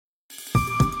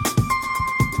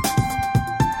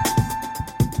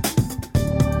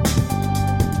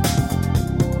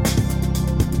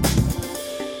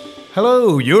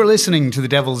Hello, you're listening to the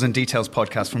Devils and Details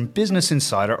podcast from Business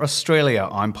Insider Australia.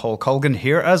 I'm Paul Colgan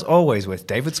here, as always, with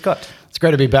David Scott. It's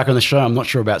great to be back on the show. I'm not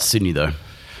sure about Sydney, though.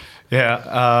 Yeah,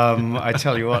 I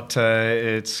tell you what,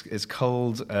 it's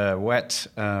cold, wet.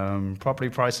 Property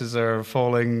prices are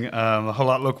falling a whole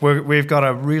lot. Look, we've got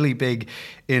a really big,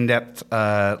 in-depth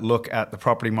look at the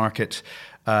property market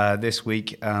this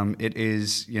week. It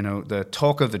is, the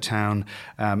talk of the town,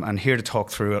 and here to talk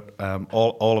through it,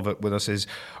 all of it with us is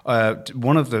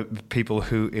one of the people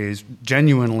who is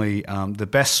genuinely the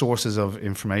best sources of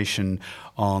information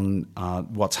on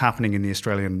what's happening in the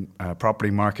Australian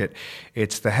property market.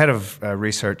 It's the head of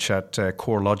research at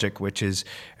CoreLogic, which is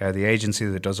the agency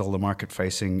that does all the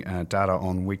market-facing data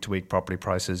on week-to-week property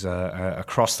prices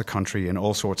across the country in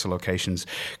all sorts of locations.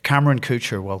 Cameron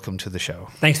Kuchar, welcome to the show.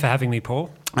 Thanks for having me,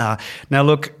 Paul. Now,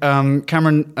 look,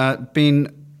 Cameron,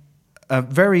 been a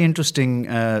very interesting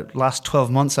last 12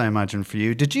 months, I imagine, for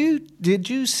you. Did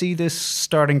you see this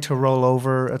starting to roll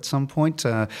over at some point?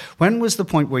 When was the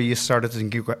point where you started to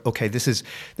think, okay, this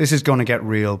is going to get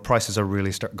real, prices are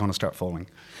really going to start falling?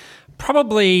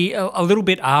 Probably a little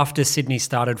bit after Sydney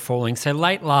started falling. So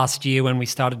late last year when we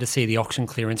started to see the auction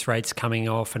clearance rates coming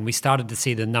off and we started to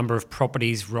see the number of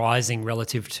properties rising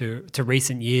relative to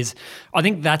recent years, I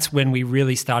think that's when we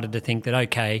really started to think that,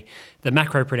 okay, the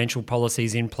macro-prudential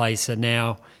policies in place are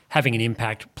now having an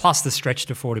impact, plus the stretched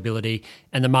affordability,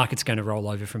 and the market's going to roll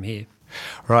over from here.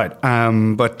 Right,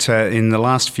 but in the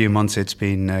last few months, it's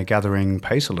been gathering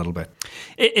pace a little bit.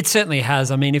 It certainly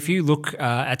has. I mean, if you look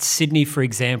at Sydney, for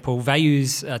example,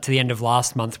 values to the end of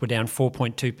last month were down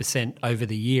 4.2% over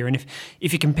the year. And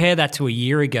if you compare that to a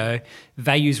year ago,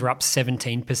 values were up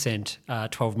 17%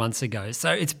 12 months ago.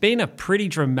 So it's been a pretty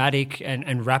dramatic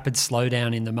and rapid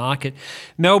slowdown in the market.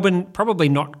 Melbourne, probably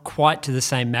not quite to the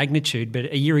same magnitude,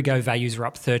 but a year ago, values were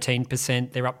up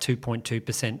 13%. They're up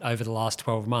 2.2% over the last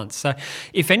 12 months. So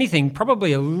if anything,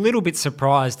 probably a little bit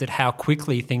surprised at how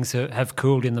quickly things have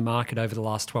cooled in the market over the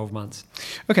last 12 months.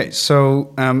 Okay,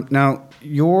 so now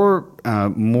you're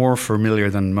more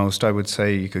familiar than most. I would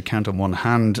say you could count on one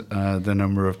hand the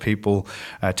number of people,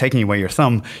 taking away your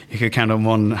thumb, you could count on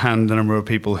one hand the number of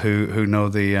people who know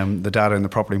the data in the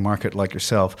property market like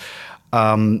yourself.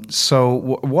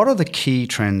 So what are the key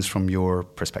trends from your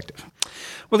perspective?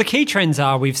 Well, the key trends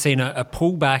are we've seen a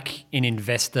pullback in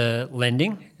investor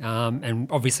lending,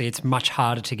 and obviously it's much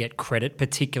harder to get credit,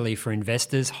 particularly for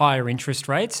investors, higher interest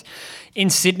rates. In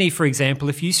Sydney, for example,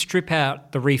 if you strip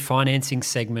out the refinancing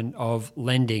segment of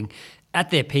lending, at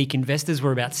their peak, investors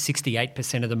were about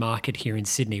 68% of the market here in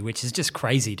Sydney, which is just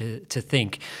crazy to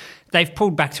think. They've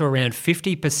pulled back to around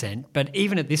 50%, but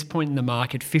even at this point in the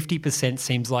market, 50%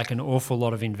 seems like an awful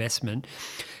lot of investment.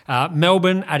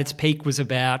 Melbourne, at its peak, was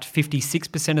about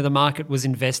 56% of the market was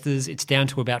investors. It's down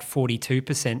to about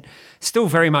 42%. Still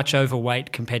very much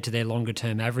overweight compared to their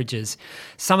longer-term averages.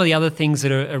 Some of the other things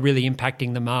that are really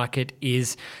impacting the market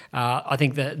is, I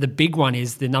think the big one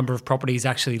is the number of properties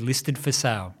actually listed for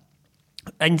sale.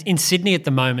 And in Sydney at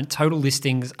the moment, total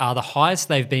listings are the highest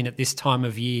they've been at this time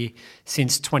of year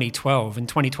since 2012. And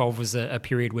 2012 was a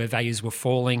period where values were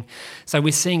falling. So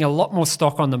we're seeing a lot more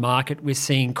stock on the market. We're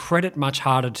seeing credit much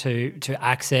harder to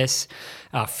access,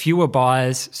 fewer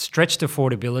buyers, stretched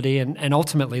affordability, and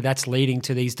ultimately that's leading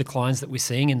to these declines that we're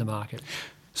seeing in the market.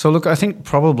 So look, I think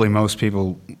probably most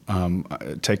people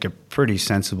take a pretty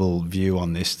sensible view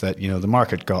on this, that, the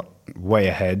market got way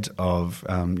ahead of,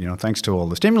 thanks to all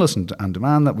the stimulus and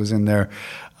demand that was in there,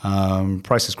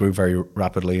 prices grew very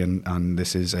rapidly, and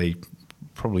this is a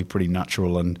probably pretty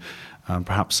natural and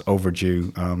perhaps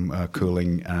overdue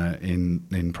cooling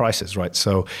in prices, right?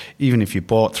 So even if you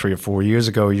bought 3 or 4 years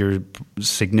ago, you're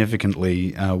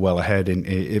significantly well ahead,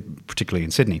 particularly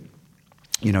in Sydney.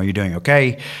 You're doing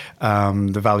okay.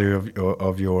 The value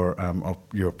of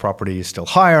your property is still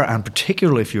higher, and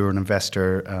particularly if you're an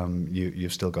investor,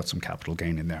 you've still got some capital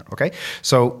gain in there. Okay,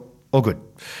 so all good.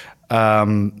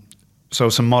 So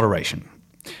some moderation.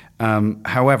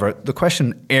 However, the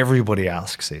question everybody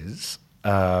asks is,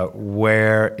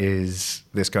 where is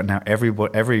this going? Now,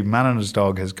 every man and his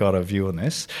dog has got a view on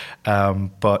this,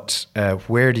 but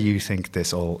where do you think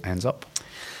this all ends up?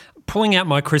 Pulling out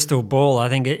my crystal ball, I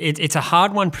think it's a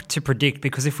hard one to predict,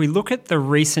 because if we look at the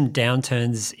recent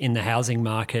downturns in the housing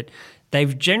market,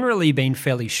 they've generally been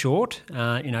fairly short,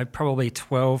 probably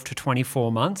 12 to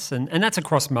 24 months, and that's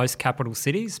across most capital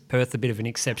cities. Perth a bit of an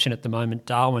exception at the moment,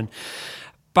 Darwin.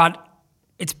 But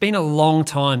it's been a long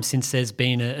time since there's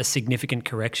been a significant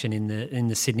correction in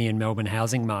the Sydney and Melbourne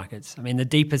housing markets. I mean, the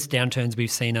deepest downturns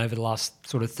we've seen over the last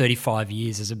sort of 35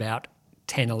 years is about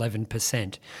 10,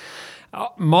 11%.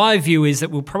 My view is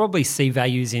that we'll probably see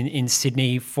values in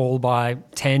Sydney fall by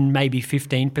 10, maybe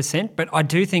 15%. But I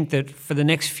do think that for the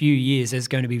next few years, there's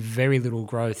going to be very little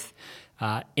growth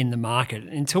in the market.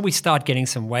 Until we start getting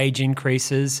some wage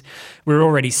increases, we're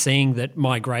already seeing that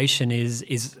migration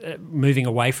is moving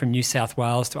away from New South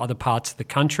Wales to other parts of the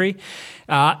country.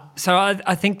 So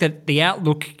I think that the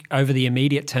outlook over the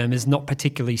immediate term is not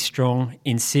particularly strong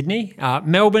in Sydney.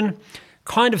 Melbourne,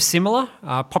 kind of similar.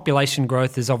 Population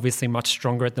growth is obviously much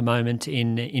stronger at the moment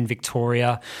in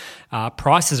Victoria.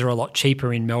 Prices are a lot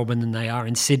cheaper in Melbourne than they are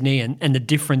in Sydney, and the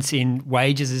difference in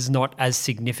wages is not as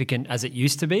significant as it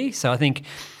used to be. So I think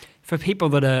for people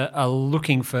that are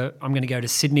looking for, I'm going to go to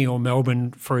Sydney or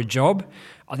Melbourne for a job,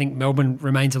 I think Melbourne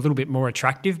remains a little bit more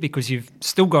attractive because you've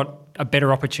still got a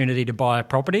better opportunity to buy a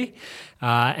property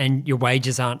and your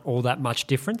wages aren't all that much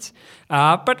difference.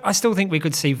 But I still think we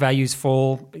could see values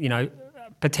fall,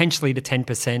 potentially to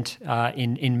 10%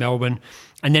 in Melbourne.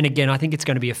 And then again, I think it's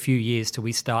going to be a few years till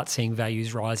we start seeing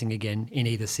values rising again in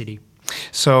either city.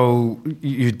 So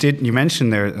you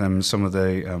mentioned there some of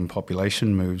the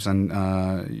population moves, and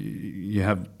you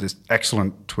have this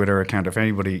excellent Twitter account. If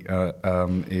anybody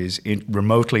is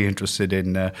remotely interested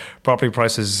in property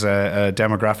prices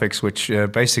demographics, which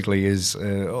basically is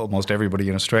almost everybody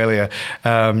in Australia,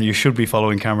 you should be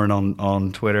following Cameron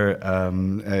on Twitter.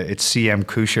 It's CM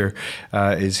Kusher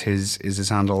is his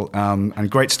handle,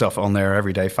 and great stuff on there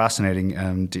every day. Fascinating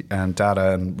and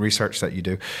data and research that you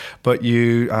do. But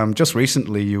you just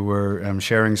recently you were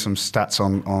sharing some stats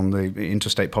on the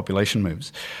interstate population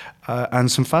moves and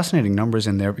some fascinating numbers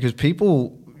in there, because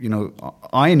people,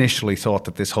 I initially thought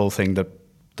that this whole thing that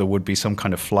there would be some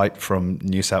kind of flight from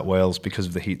New South Wales because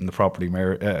of the heat in the property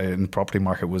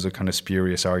market was a kind of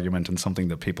spurious argument and something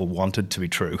that people wanted to be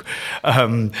true.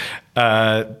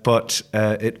 But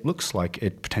it looks like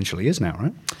it potentially is now,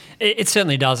 right? It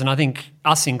certainly does, and I think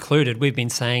us included, we've been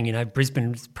saying,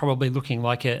 Brisbane's probably looking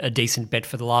like a decent bet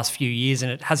for the last few years,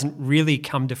 and it hasn't really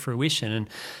come to fruition. And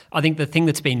I think the thing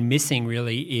that's been missing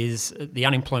really is the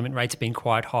unemployment rate's been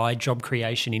quite high, job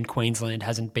creation in Queensland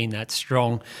hasn't been that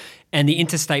strong, and the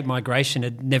interstate migration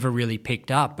had never really picked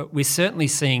up. But we're certainly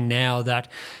seeing now that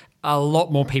a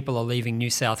lot more people are leaving New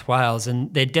South Wales,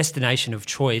 and their destination of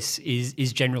choice is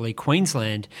generally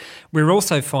Queensland. We're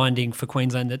also finding for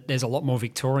Queensland that there's a lot more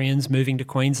Victorians moving to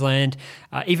Queensland.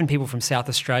 Even people from South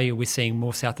Australia, we're seeing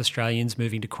more South Australians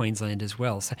moving to Queensland as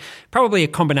well. So probably a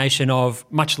combination of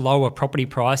much lower property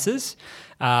prices,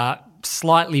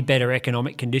 slightly better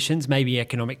economic conditions, maybe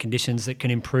economic conditions that can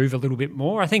improve a little bit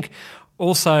more. I think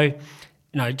also,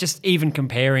 just even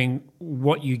comparing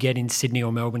what you get in Sydney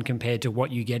or Melbourne compared to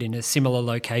what you get in a similar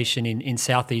location in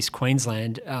southeast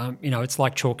Queensland, it's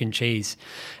like chalk and cheese.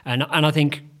 And I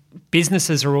think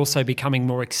businesses are also becoming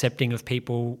more accepting of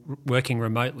people working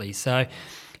remotely. So,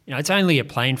 it's only a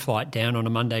plane flight down on a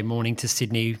Monday morning to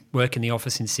Sydney, work in the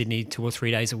office in Sydney 2 or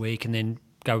 3 days a week, and then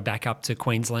go back up to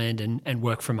Queensland and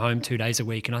work from home 2 days a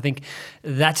week. And I think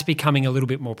that's becoming a little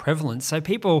bit more prevalent. So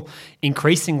people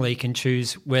increasingly can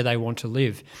choose where they want to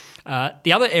live.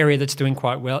 The other area that's doing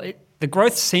quite well, the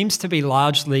growth seems to be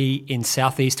largely in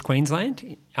southeast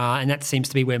Queensland, and that seems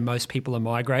to be where most people are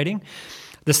migrating.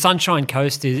 The Sunshine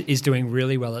Coast is doing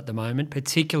really well at the moment,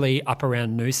 particularly up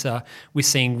around Noosa. We're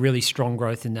seeing really strong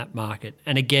growth in that market.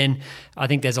 And again, I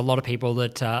think there's a lot of people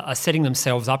that are setting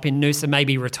themselves up in Noosa,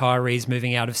 maybe retirees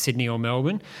moving out of Sydney or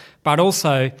Melbourne, but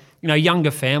also, younger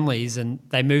families, and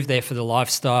they move there for the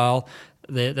lifestyle.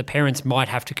 The parents might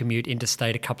have to commute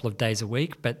interstate a couple of days a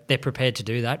week, but they're prepared to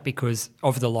do that because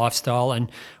of the lifestyle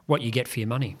and what you get for your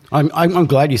money. I'm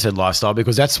glad you said lifestyle,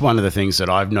 because that's one of the things that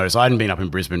I've noticed. I hadn't been up in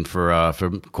Brisbane for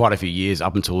quite a few years,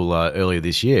 up until earlier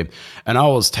this year, and I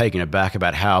was taken aback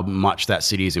about how much that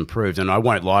city has improved. And I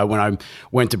won't lie, when I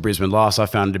went to Brisbane last, I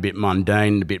found it a bit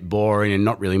mundane, a bit boring, and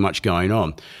not really much going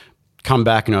on. Come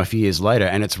back, a few years later,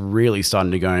 and it's really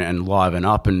starting to go and liven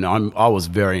up, and I was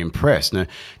very impressed. Now,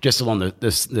 just along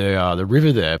the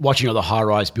river there, watching all the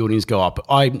high-rise buildings go up,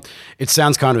 it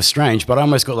sounds kind of strange, but I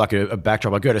almost got like a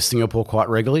backdrop. I go to Singapore quite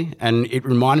regularly, and it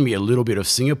reminded me a little bit of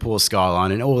Singapore's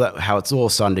skyline and all that, how it's all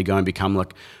starting to go and become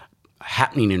like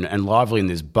happening and lively, and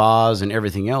there's bars and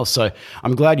everything else. So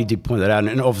I'm glad you did point that out.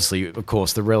 And obviously, of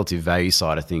course, the relative value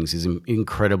side of things is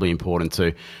incredibly important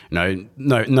too.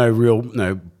 No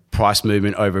real price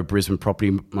movement over Brisbane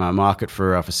property market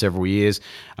for several years.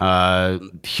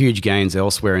 Huge gains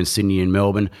elsewhere in Sydney and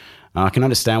Melbourne. I can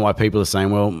understand why people are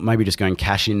saying, well, maybe just go and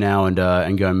cash in now and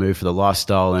go and move for the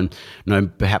lifestyle, and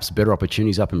perhaps better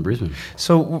opportunities up in Brisbane.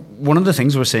 So one of the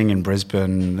things we're seeing in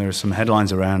Brisbane, there are some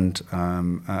headlines around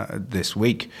this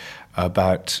week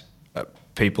about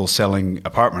people selling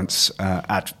apartments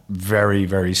at very,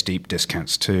 very steep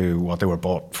discounts to what they were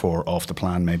bought for off the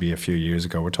plan maybe a few years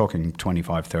ago. We're talking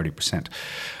 25, 30%.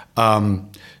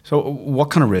 So what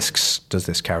kind of risks does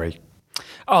this carry?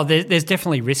 Oh, there's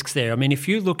definitely risks there. I mean, if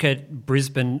you look at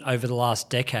Brisbane over the last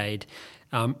decade,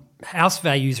 house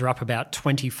values are up about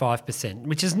 25%,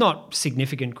 which is not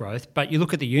significant growth, but you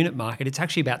look at the unit market, it's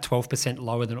actually about 12%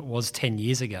 lower than it was 10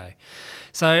 years ago.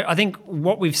 So I think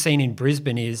what we've seen in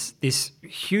Brisbane is this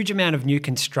huge amount of new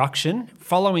construction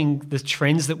following the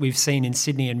trends that we've seen in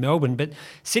Sydney and Melbourne. But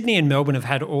Sydney and Melbourne have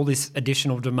had all this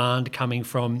additional demand coming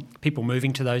from people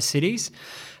moving to those cities.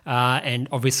 And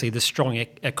obviously the strong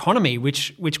economy,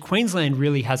 which Queensland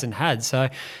really hasn't had. So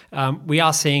we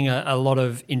are seeing a lot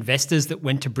of investors that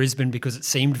went to Brisbane because it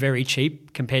seemed very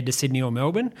cheap compared to Sydney or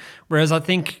Melbourne. Whereas I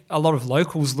think a lot of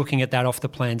locals looking at that off the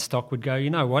plan stock would go, you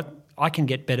know what, I can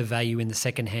get better value in the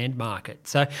second-hand market.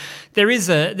 So there is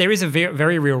a very,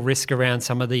 very real risk around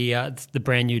some of the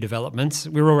brand new developments.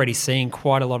 We're already seeing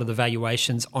quite a lot of the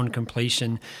valuations on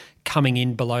completion coming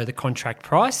in below the contract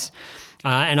price.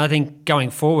 And I think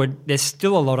going forward, there's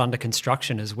still a lot under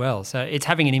construction as well. So it's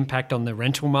having an impact on the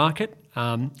rental market.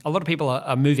 A lot of people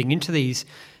are moving into these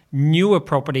newer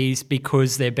properties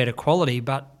because they're better quality,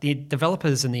 but the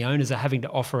developers and the owners are having to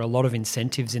offer a lot of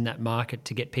incentives in that market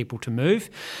to get people to move.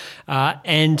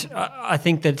 And I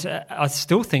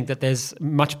still think that there's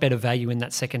much better value in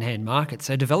that second-hand market.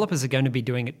 So developers are going to be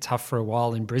doing it tough for a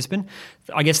while in Brisbane.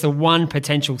 I guess the one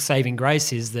potential saving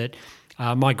grace is that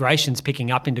migration's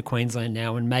picking up into Queensland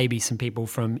now, and maybe some people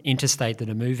from interstate that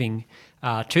are moving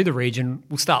to the region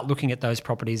will start looking at those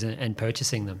properties and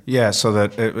purchasing them. Yeah, so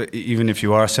that even if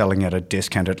you are selling at a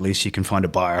discount, at least you can find a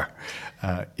buyer.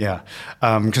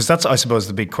 Because that's, I suppose,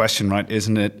 the big question, right?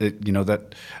 Isn't it? You know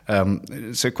that, and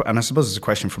I suppose it's a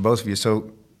question for both of you.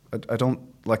 So I don't,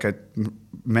 like I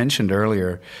mentioned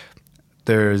earlier,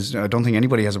 I don't think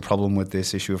anybody has a problem with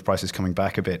this issue of prices coming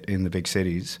back a bit in the big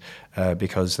cities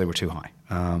because they were too high.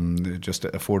 Just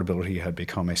affordability had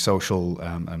become a social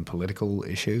and political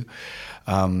issue.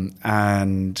 So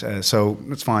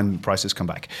it's fine, prices come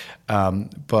back.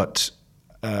 But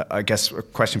I guess a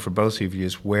question for both of you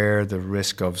is where the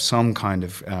risk of some kind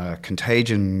of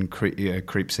contagion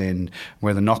creeps in,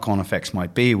 where the knock-on effects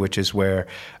might be, which is where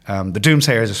the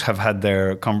doomsayers have had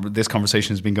this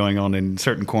conversation has been going on in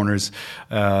certain corners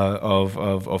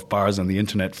of bars on the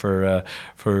internet for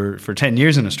 10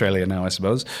 years in Australia now, I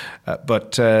suppose.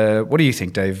 But what do you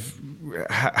think, Dave?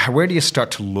 Where do you start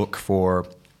to look for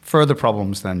further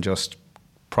problems than just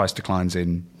price declines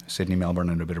in Sydney,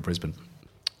 Melbourne, and a bit of Brisbane?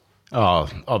 Oh,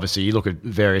 obviously, you look at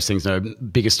various things. The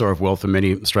biggest store of wealth for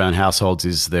many Australian households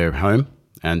is their home.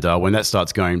 And when that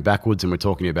starts going backwards, and we're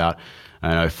talking about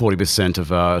 40%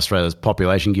 of Australia's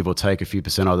population, give or take a few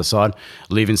percent either side,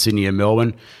 live in Sydney and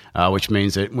Melbourne, which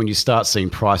means that when you start seeing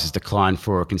prices decline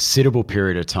for a considerable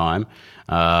period of time,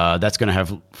 that's going to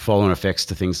have follow-on effects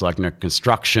to things like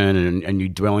construction and new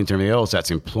dwellings and everything else. That's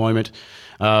employment.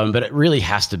 But it really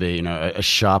has to be, a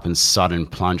sharp and sudden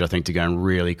plunge, I think, to go and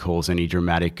really cause any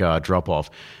dramatic drop-off.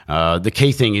 The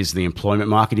key thing is the employment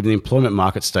market. If the employment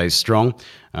market stays strong,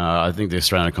 I think the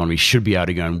Australian economy should be able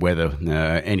to go and weather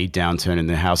any downturn in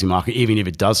the housing market, even if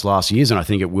it does last years, and I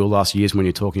think it will last years when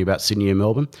you're talking about Sydney and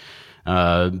Melbourne.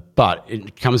 But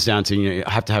it comes down to, you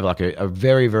have to have like a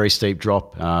very, very steep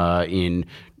drop in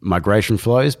migration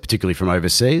flows, particularly from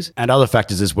overseas, and other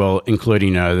factors as well,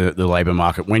 including the labour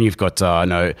market. When you've got,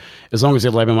 as long as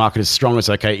the labour market is strong, it's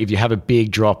okay. If you have a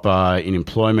big drop in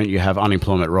employment, you have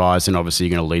unemployment rise, and obviously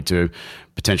you're going to lead to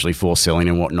potentially forced selling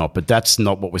and whatnot. But that's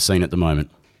not what we're seeing at the moment.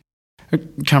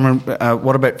 Cameron,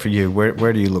 what about for you?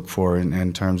 Where do you look for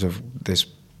in terms of this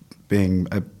being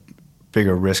a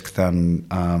bigger risk than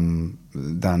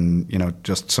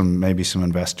just some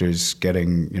investors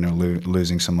getting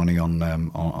losing some money on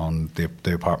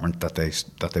the apartment that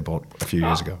they bought a few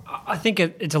years ago? I think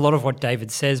it's a lot of what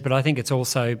David says, but I think it's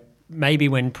also maybe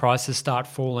when prices start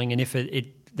falling, and if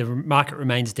the market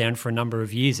remains down for a number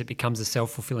of years, it becomes a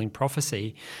self-fulfilling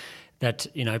prophecy that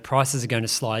prices are going to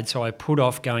slide. So I put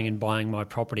off going and buying my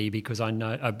property because I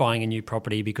know buying a new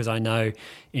property because I know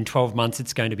in 12 months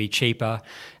it's going to be cheaper.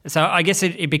 So I guess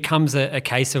it becomes a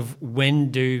case of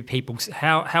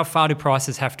how far do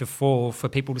prices have to fall for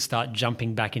people to start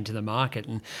jumping back into the market,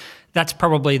 and that's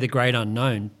probably the great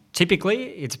unknown. Typically,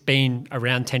 it's been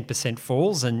around 10%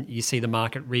 falls, and you see the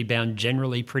market rebound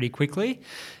generally pretty quickly.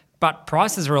 But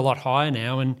prices are a lot higher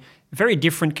now, and very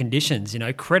different conditions.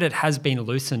 Credit has been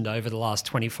loosened over the last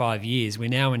 25 years. We're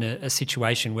now in a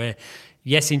situation where,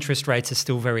 yes, interest rates are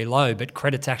still very low, but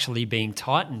credit's actually being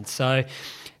tightened. So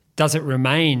does it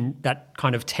remain that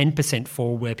kind of 10%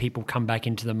 fall where people come back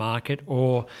into the market,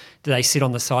 or do they sit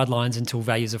on the sidelines until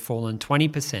values have fallen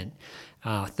 20%,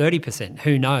 30%?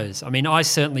 Who knows? I mean, I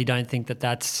certainly don't think that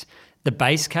that's the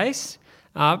base case,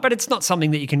 but it's not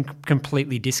something that you can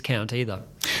completely discount either.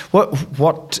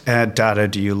 What data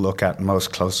do you look at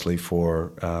most closely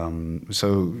for?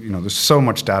 There's so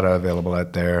much data available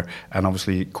out there, and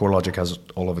obviously CoreLogic has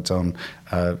all of its own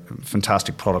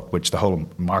fantastic product, which the whole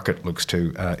market looks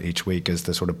to each week as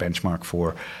the sort of benchmark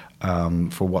for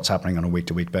what's happening on a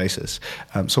week-to-week basis.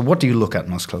 So what do you look at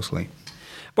most closely?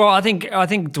 Well, I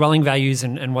think dwelling values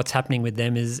and what's happening with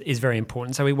them is very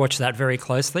important. So we watch that very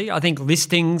closely. I think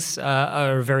listings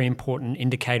are a very important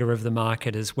indicator of the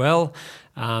market as well,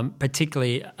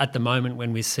 particularly at the moment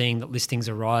when we're seeing that listings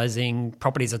are rising,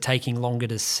 properties are taking longer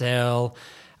to sell.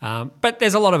 But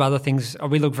there's a lot of other things.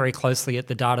 We look very closely at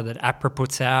the data that APRA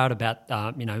puts out about,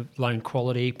 loan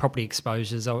quality, property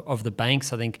exposures of the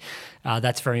banks. I think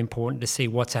that's very important to see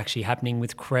what's actually happening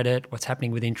with credit, what's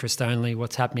happening with interest only,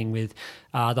 what's happening with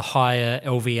the higher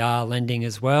LVR lending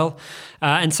as well.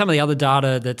 And some of the other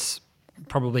data that's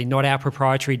probably not our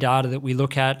proprietary data that we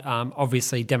look at.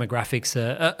 Obviously, demographics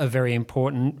are very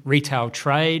important. Retail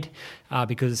trade,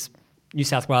 because New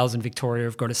South Wales and Victoria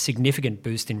have got a significant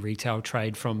boost in retail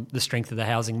trade from the strength of the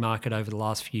housing market over the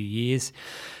last few years.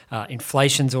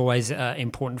 Inflation's always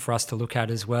important for us to look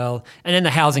at as well. And then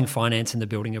the housing finance and the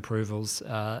building approvals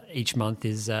each month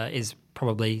is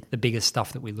probably the biggest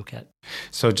stuff that we look at.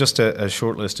 So just a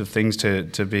short list of things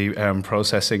to be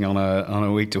processing on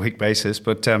a week-to-week basis.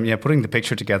 But putting the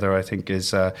picture together, I think,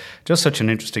 is just such an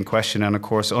interesting question. And of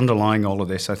course, underlying all of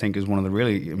this, I think, is one of the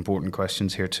really important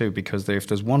questions here too, because if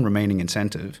there's one remaining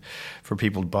incentive for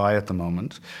people to buy at the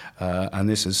moment, and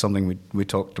this is something we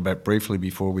talked about briefly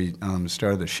before we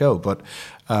started the show, but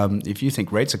if you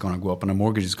think rates are going to go up and a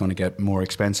mortgage is going to get more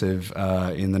expensive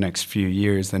in the next few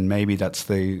years, then maybe that's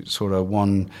the sort of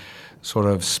one sort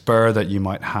of spur that you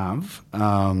might have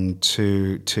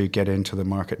to get into the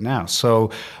market now.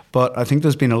 So, but I think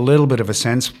there's been a little bit of a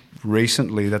sense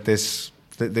recently that this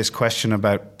question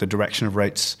about the direction of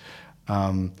rates,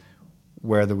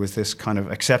 where there was this kind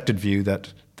of accepted view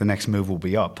that the next move will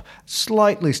be up,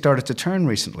 slightly started to turn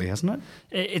recently, hasn't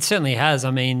it? It certainly has.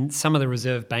 I mean, some of the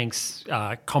Reserve Bank's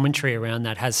commentary around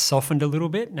that has softened a little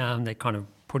bit. They're kind of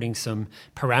putting some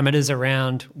parameters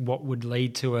around what would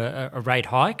lead to a rate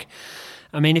hike.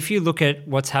 I mean, if you look at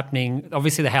what's happening,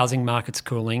 obviously the housing market's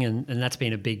cooling, and that's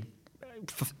been a big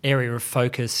area of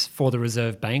focus for the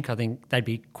Reserve Bank. I think they'd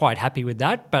be quite happy with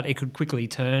that, but it could quickly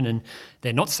turn and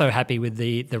they're not so happy with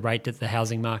the rate that the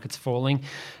housing market's falling.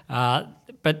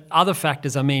 But other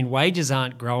factors, I mean, wages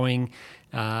aren't growing,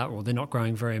 or they're not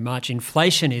growing very much.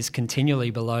 Inflation is continually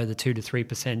below the 2 to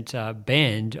 3%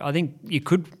 band. I think you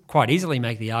could quite easily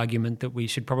make the argument that we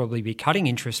should probably be cutting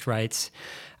interest rates.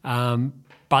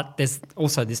 But there's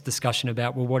also this discussion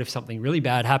about, well, what if something really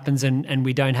bad happens and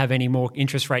we don't have any more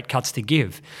interest rate cuts to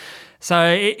give? So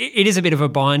it is a bit of a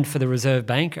bind for the Reserve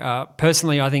Bank.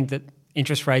 Personally, I think that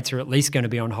interest rates are at least going to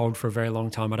be on hold for a very long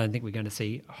time. I don't think we're going to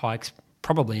see hikes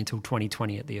probably until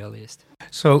 2020 at the earliest.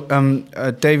 So,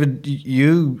 David,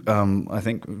 you, I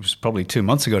think it was probably 2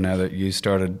 months ago now that you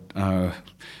started,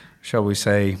 shall we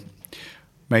say,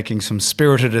 making some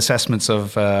spirited assessments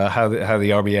of how the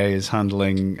RBA is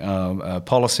handling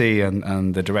policy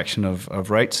and the direction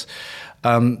of rates.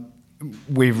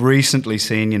 We've recently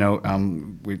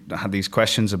seen, we've had these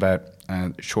questions about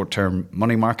short-term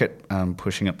money market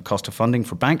pushing up the cost of funding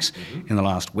for banks in the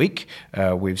last week.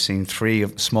 We've seen 3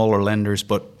 of smaller lenders,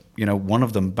 but one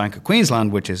of them, Bank of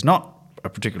Queensland, which is not a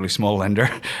particularly small lender,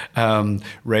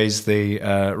 raise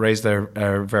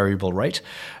their variable rate.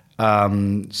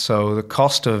 So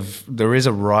there is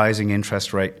a rising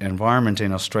interest rate environment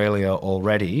in Australia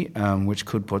already, which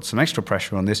could put some extra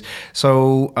pressure on this.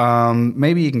 So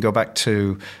maybe you can go back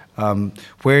to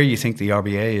where you think the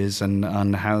RBA is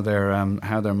and how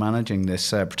they're managing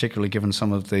this, particularly given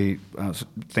some of the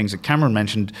things that Cameron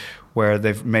mentioned, where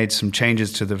they've made some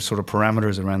changes to the sort of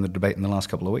parameters around the debate in the last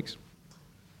couple of weeks.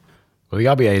 Well, the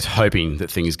RBA is hoping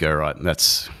that things go right.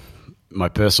 That's my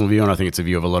personal view, and I think it's a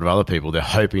view of a lot of other people. They're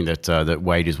hoping that that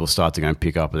wages will start to go and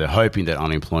pick up. They're hoping that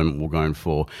unemployment will go and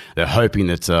fall. They're hoping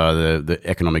that the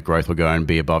economic growth will go and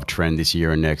be above trend this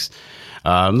year and next.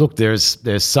 Look, there's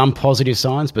some positive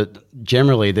signs, but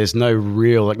generally there's no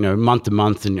real month to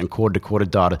month and quarter to quarter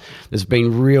data. There's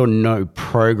been no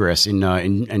progress in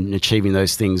achieving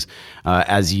those things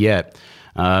as yet.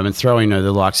 and throw in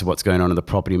the likes of what's going on in the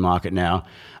property market now.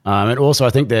 And also, I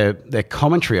think their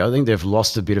commentary, I think they've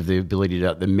lost a bit of the ability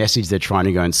to, the message they're trying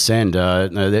to go and send.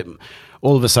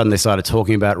 All of a sudden, they started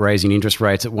talking about raising interest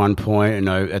rates at one point,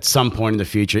 at some point in the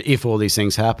future, if all these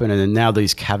things happen. And then now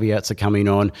these caveats are coming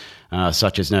on,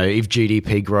 such as, if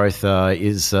GDP growth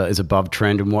is above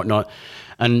trend and whatnot.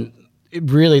 And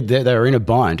really, they're in a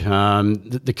bind.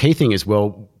 The key thing is,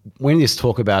 well, when there's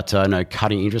talk about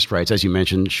cutting interest rates, as you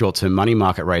mentioned, short-term money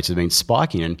market rates have been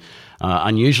spiking, and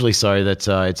unusually so that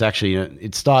it's actually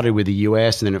it started with the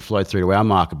US and then it flowed through to our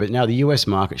market. But now the US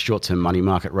market short-term money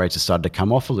market rates have started to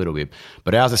come off a little bit,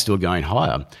 but ours are still going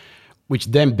higher, which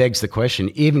then begs the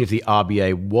question: even if the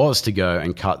RBA was to go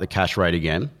and cut the cash rate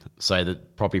again, say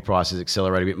that property prices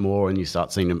accelerate a bit more and you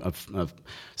start seeing a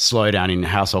slowdown in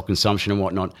household consumption and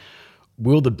whatnot,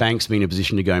 will the banks be in a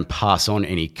position to go and pass on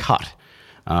any cut?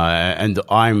 And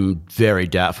I'm very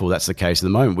doubtful that's the case at the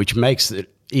moment, which makes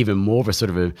it even more of a sort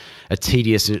of a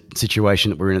tedious situation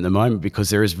that we're in at the moment,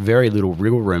 because there is very little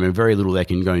wriggle room and very little they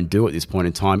can go and do at this point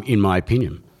in time, in my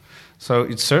opinion. So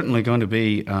it's certainly going to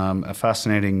be a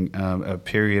fascinating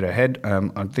period ahead.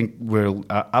 I think we'll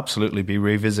absolutely be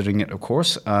revisiting it, of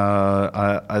course,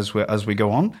 as we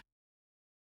go on.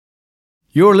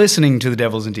 You're listening to the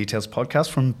Devils in Details podcast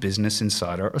from Business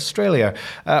Insider Australia.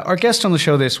 Our guest on the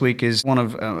show this week is one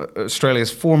of Australia's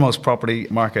foremost property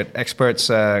market experts,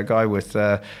 a guy with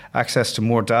access to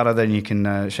more data than you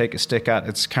can shake a stick at.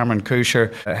 It's Cameron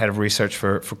Kucher, head of research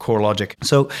for CoreLogic.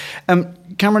 So,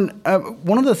 Cameron,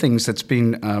 one of the things that's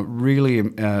been really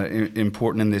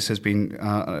important in this has been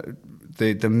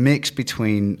the mix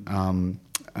between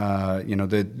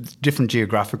the different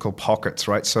geographical pockets,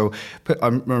 right? So I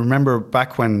remember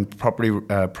back when property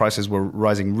prices were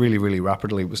rising really, really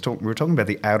rapidly, we were talking about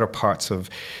the outer parts of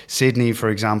Sydney, for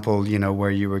example,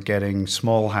 where you were getting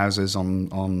small houses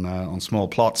on small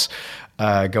plots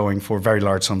going for very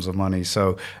large sums of money.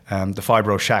 So the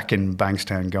Fibro Shack in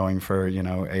Bankstown going for,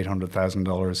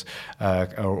 $800,000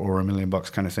 or $1 million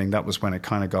kind of thing. That was when it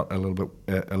kind of got a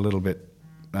little bit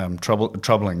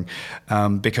troubling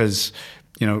because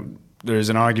there's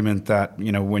an argument that,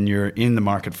 when you're in the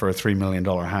market for a $3 million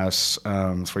house,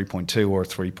 3.2 or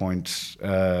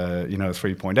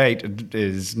 3.8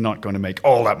 is not going to make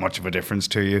all that much of a difference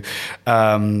to you.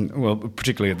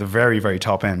 Particularly at the very, very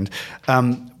top end.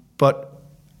 But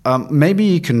maybe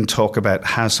you can talk about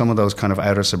how some of those kind of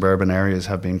outer suburban areas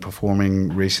have been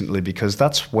performing recently, because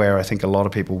that's where I think a lot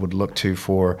of people would look to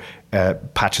for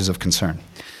patches of concern.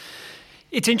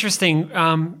 It's interesting.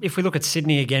 If we look at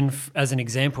Sydney again as an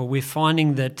example, we're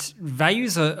finding that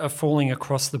values are falling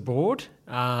across the board,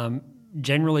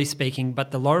 generally speaking,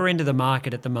 but the lower end of the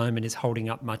market at the moment is holding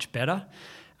up much better.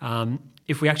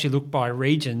 If we actually look by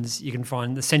regions, you can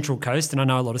find the Central Coast, and I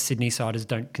know a lot of Sydney-siders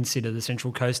don't consider the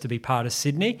Central Coast to be part of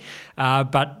Sydney,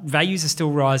 but values are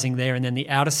still rising there. And then the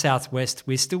outer southwest,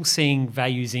 we're still seeing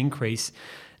values increase.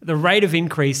 The rate of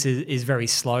increase is very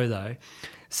slow though.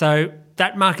 So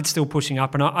that market's still pushing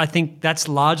up, and I think that's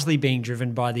largely being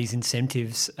driven by these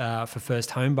incentives for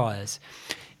first home buyers.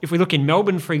 If we look in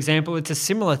Melbourne, for example, it's a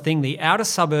similar thing. The outer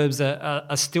suburbs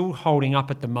are still holding up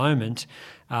at the moment.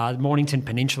 The Mornington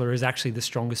Peninsula is actually the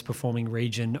strongest performing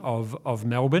region of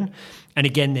Melbourne. And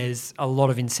again, there's a lot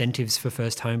of incentives for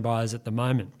first home buyers at the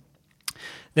moment.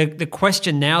 The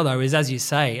question now, though, is, as you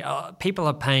say, people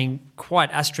are paying quite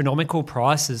astronomical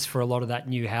prices for a lot of that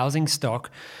new housing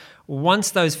stock. Once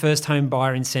those first home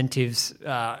buyer incentives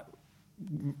are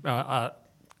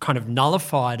kind of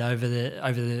nullified over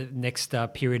the next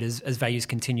period as values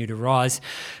continue to rise,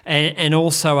 and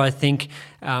also I think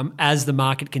as the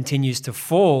market continues to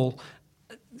fall,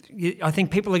 I think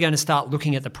people are going to start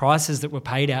looking at the prices that were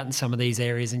paid out in some of these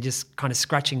areas and just kind of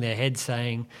scratching their heads,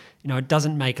 saying, it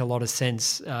doesn't make a lot of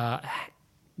sense.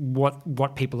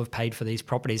 What people have paid for these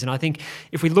properties. And I think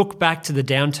if we look back to the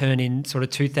downturn in sort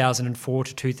of 2004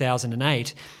 to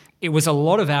 2008, it was a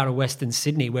lot of outer Western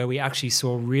Sydney where we actually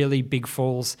saw really big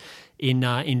falls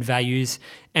in values,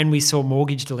 and we saw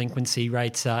mortgage delinquency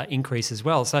rates increase as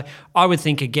well. So I would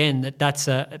think, again, that's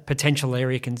a potential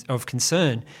area of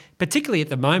concern, particularly at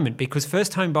the moment, because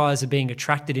first home buyers are being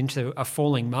attracted into a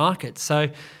falling market. So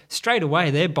straight away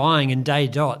they're buying, and day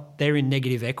dot, they're in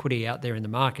negative equity out there in the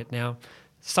market. Now,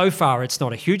 so far it's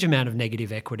not a huge amount of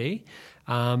negative equity,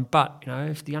 but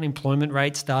if the unemployment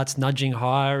rate starts nudging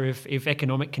higher, if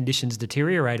economic conditions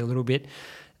deteriorate a little bit,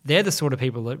 they're the sort of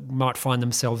people that might find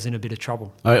themselves in a bit of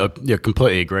trouble. I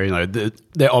completely agree.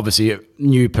 They're obviously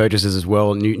new purchases as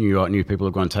well. New people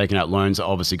have gone taking out loans are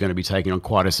obviously going to be taking on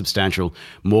quite a substantial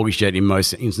mortgage debt in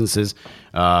most instances.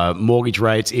 Mortgage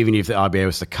rates, even if the RBA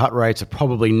was to cut rates, are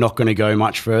probably not going to go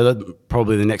much further.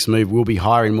 Probably the next move will be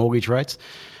higher in mortgage rates.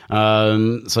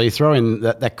 So you throw in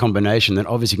that combination, then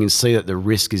obviously you can see that the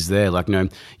risk is there.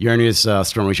 You're only as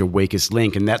strong as your weakest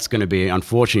link, and that's going to be,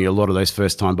 unfortunately, a lot of those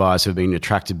first-time buyers who have been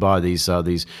attracted by these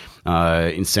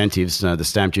incentives, the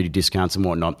stamp duty discounts and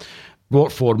whatnot,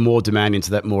 brought forward more demand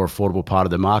into that more affordable part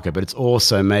of the market, but it's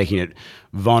also making it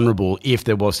vulnerable if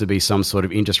there was to be some sort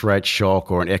of interest rate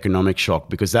shock or an economic shock,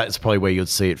 because that's probably where you'd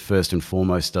see it first and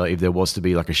foremost if there was to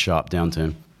be like a sharp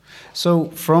downturn. So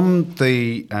from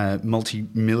the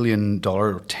multi-million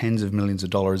dollar or tens of millions of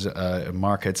dollars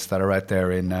markets that are out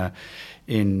there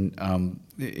in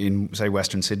say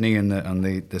Western Sydney and on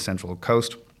the Central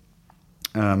Coast,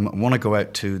 I want to go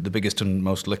out to the biggest and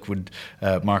most liquid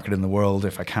market in the world,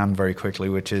 if I can, very quickly,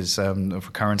 which is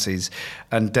for currencies.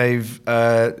 And Dave,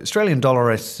 Australian dollar,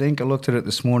 I think I looked at it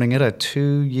this morning, at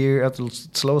the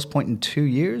slowest point in 2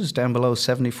 years, down below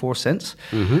 74 cents.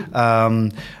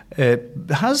 Mm-hmm. It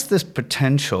has this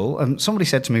potential, and somebody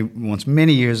said to me once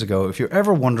many years ago, if you're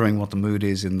ever wondering what the mood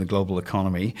is in the global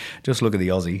economy, just look at the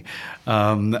Aussie,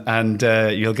 and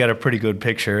you'll get a pretty good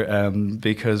picture,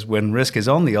 because when risk is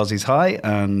on, the Aussie's high,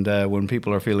 and when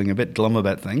people are feeling a bit glum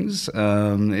about things,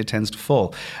 it tends to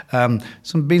fall.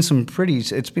 It's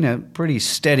been a pretty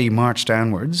steady march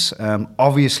downwards.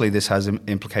 Obviously, this has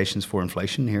implications for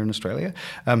inflation here in Australia.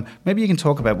 Maybe you can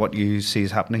talk about what you see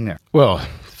is happening there. Well,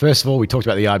 first of all, we talked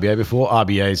about the RBA before.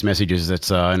 RBA's message is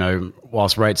that,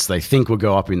 whilst rates they think will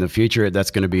go up in the future,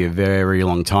 that's going to be a very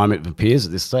long time, it appears,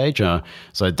 at this stage.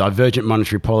 So divergent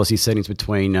monetary policy settings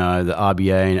between the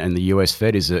RBA and the US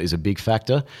Fed is a big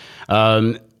factor.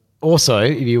 Also,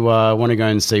 if you want to go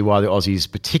and see why the Aussie's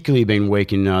particularly been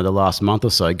weak in the last month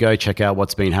or so, go check out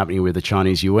what's been happening with the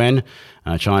Chinese yuan,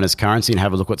 China's currency, and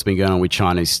have a look what's been going on with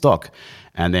Chinese stock.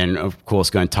 And then, of course,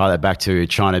 go and tie that back to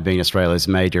China being Australia's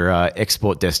major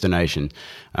export destination.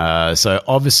 So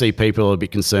obviously people are a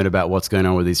bit concerned about what's going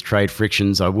on with these trade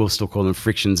frictions. I will still call them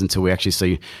frictions until we actually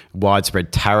see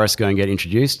widespread tariffs go and get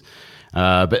introduced.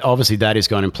 But obviously that is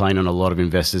going to play on a lot of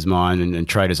investors' mind, and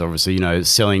traders obviously,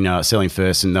 selling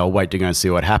first, and they'll wait to go and see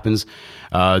what happens.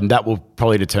 That will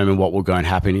probably determine what will go and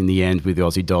happen in the end with the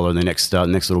Aussie dollar in the next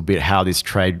little bit, how this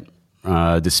trade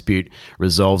dispute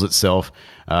resolves itself.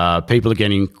 People are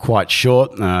getting quite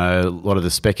short. A lot of the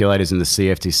speculators in the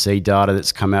CFTC data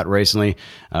that's come out recently,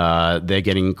 they're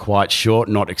getting quite short,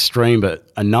 not extreme, but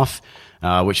enough,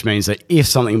 which means that if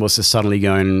something was to suddenly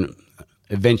go and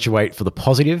eventuate for the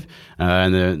positive,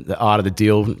 and the art of the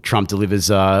deal, Trump delivers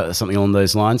something along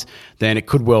those lines, then it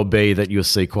could well be that you'll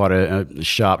see quite a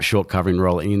sharp short covering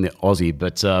roll in the Aussie.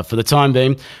 But for the time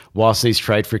being, whilst these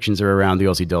trade frictions are around, the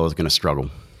Aussie dollar is going to struggle.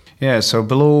 Yeah, so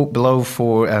below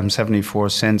 74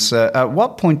 cents. At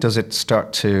what point does it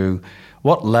start to?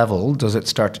 What level does it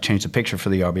start to change the picture for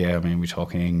the RBA? I mean, are we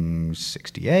talking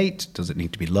 68? Does it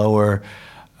need to be lower?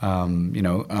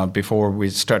 Before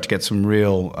we start to get some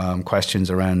real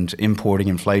questions around importing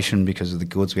inflation because of the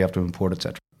goods we have to import,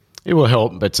 etc. It will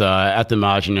help, but at the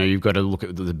margin, you've got to look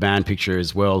at the band picture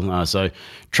as well. So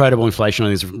tradable inflation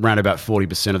is around about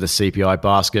 40% of the CPI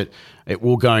basket. It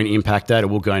will go and impact that. It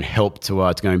will go and help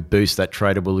to go and boost that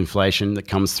tradable inflation that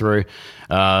comes through.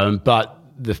 But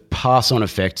the pass-on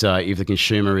effect, if the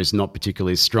consumer is not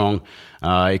particularly strong,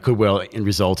 it could well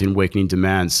result in weakening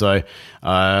demand. So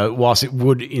whilst it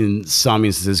would, in some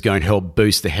instances, go and help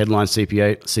boost the headline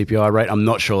CPI rate, I'm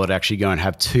not sure it'd actually go and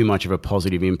have too much of a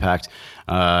positive impact.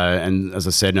 And as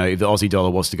I said, if the Aussie dollar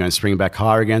was to go and spring back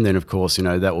higher again, then of course,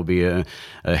 that will be a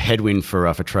headwind for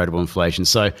tradable inflation.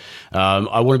 So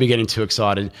I wouldn't be getting too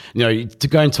excited. To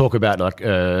go and talk about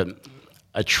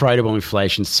a tradable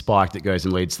inflation spike that goes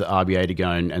and leads the RBA to go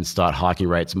and start hiking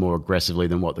rates more aggressively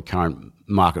than what the current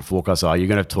market forecasts are. You're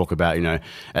going to talk about,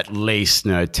 at least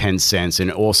 10 cents,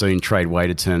 and also in trade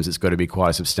weighted terms, it's got to be quite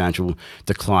a substantial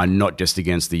decline, not just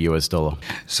against the US dollar.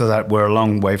 So that we're a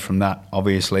long way from that,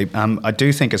 obviously. I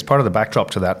do think as part of the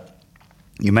backdrop to that,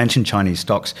 you mentioned Chinese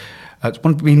stocks. It's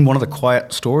been one of the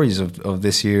quiet stories of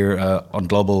this year on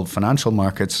global financial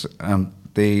markets. I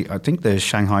think the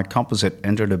Shanghai Composite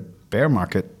entered a bear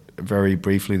market very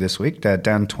briefly this week,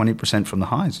 down 20% from the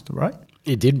highs. Is that right?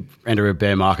 It did enter a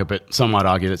bear market, but some might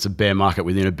argue that it's a bear market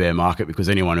within a bear market, because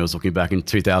anyone who was looking back in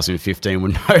 2015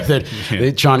 would know that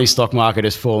the Chinese stock market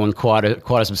has fallen quite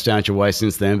a substantial way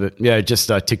since then. But yeah, it just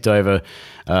ticked over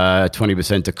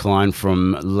 20% decline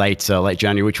from late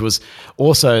January, which was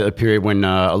also a period when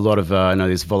a lot of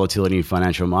this volatility in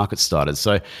financial markets started.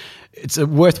 So it's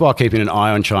worthwhile keeping an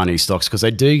eye on Chinese stocks because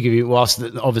they do give you, whilst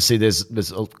obviously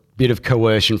there's a bit of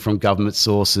coercion from government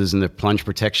sources and the plunge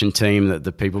protection team that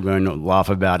the people go and laugh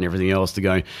about and everything else to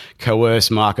go coerce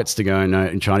markets to go and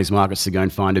in Chinese markets to go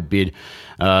and find a bid.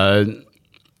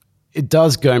 It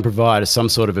does go and provide some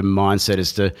sort of a mindset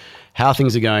as to how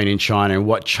things are going in China and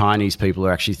what Chinese people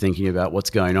are actually thinking about what's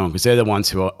going on, because they're the ones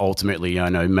who are ultimately,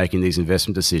 making these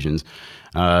investment decisions.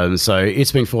 So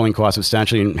it's been falling quite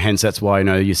substantially, and hence that's why,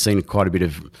 you've seen quite a bit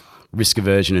of risk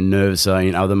aversion and nerves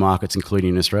in other markets,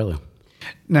 including in Australia.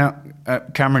 Now,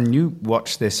 Cameron, you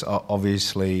watch this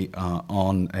obviously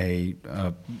on a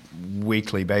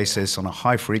weekly basis, on a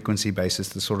high frequency basis,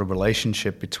 the sort of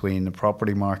relationship between the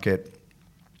property market,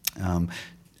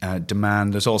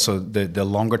 demand. There's also the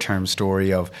longer term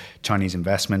story of Chinese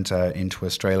investment into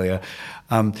Australia.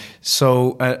 And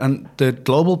the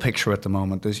global picture at the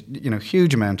moment, there's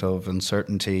huge amount of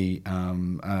uncertainty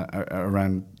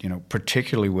around,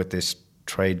 particularly with this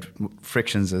trade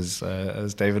frictions,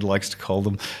 as David likes to call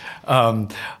them.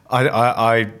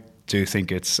 I do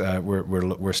think it's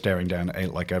we're staring down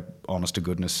a honest to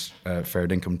goodness fair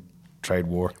income trade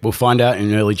war. We'll find out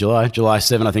in early July. July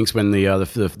 7, I think, is when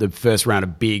the first round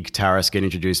of big tariffs get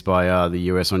introduced by the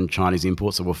US on Chinese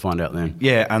imports, so we'll find out then.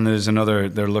 Yeah, and there's another,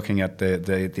 they're looking at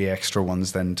the extra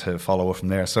ones then to follow from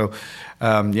there. So,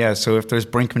 so if there's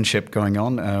brinkmanship going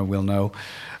on, we'll know.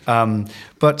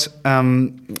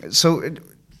 So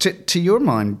to your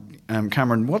mind,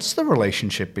 Cameron, what's the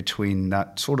relationship between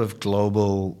that sort of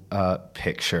global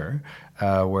picture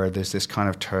where there's this kind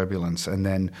of turbulence and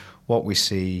then what we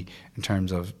see in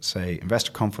terms of, say,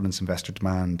 investor confidence, investor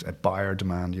demand, buyer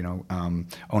demand,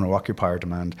 owner-occupier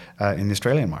demand in the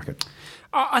Australian market?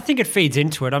 I think it feeds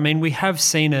into it. I mean, we have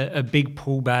seen a big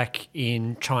pullback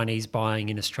in Chinese buying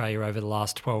in Australia over the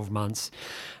last 12 months.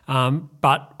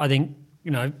 But I think,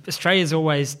 Australia's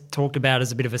always talked about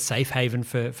as a bit of a safe haven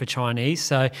for Chinese.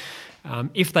 So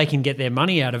if they can get their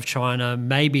money out of China,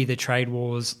 maybe the trade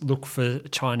wars look for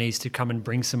Chinese to come and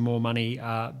bring some more money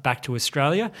back to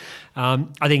Australia.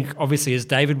 I think, obviously, as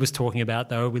David was talking about,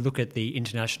 though, we look at the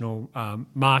international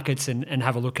markets and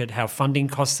have a look at how funding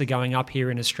costs are going up here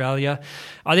in Australia.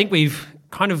 I think we've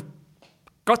kind of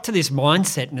got to this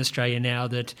mindset in Australia now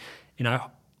that,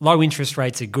 low interest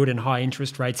rates are good and high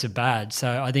interest rates are bad.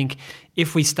 So I think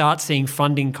if we start seeing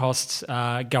funding costs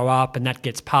go up and that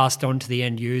gets passed on to the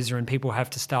end user and people have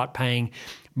to start paying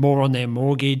more on their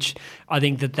mortgage, I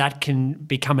think that can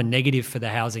become a negative for the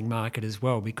housing market as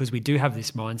well, because we do have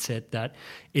this mindset that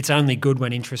it's only good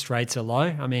when interest rates are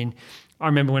low. I mean, I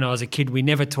remember when I was a kid, we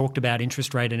never talked about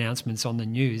interest rate announcements on the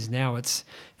news. Now it's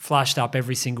flashed up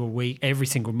every single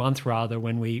month rather,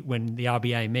 when the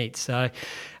RBA meets. So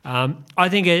I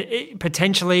think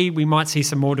potentially we might see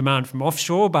some more demand from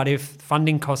offshore, but if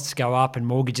funding costs go up and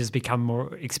mortgages become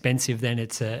more expensive, then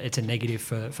it's a negative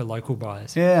for local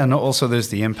buyers. Yeah, and also there's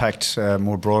the impact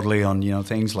more broadly on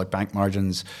things like bank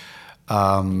margins.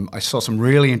 I saw some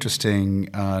really interesting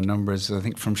numbers, I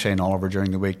think, from Shane Oliver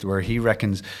during the week, where he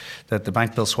reckons that the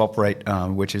bank bill swap rate,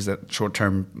 which is that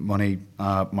short-term money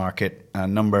market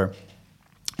number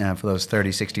for those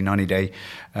 30, 60, 90-day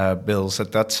bills,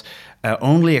 that's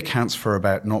only accounts for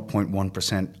about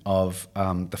 0.1% of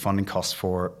the funding costs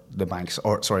for the banks,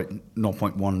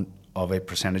 0.1 of a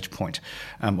percentage point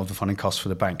of the funding costs for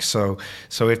the bank. So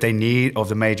if they need, of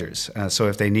the majors, so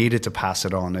if they needed to pass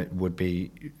it on, it would be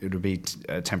a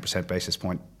 10% basis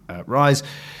point rise.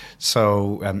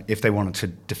 So if they wanted to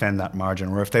defend that margin,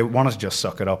 or if they wanted to just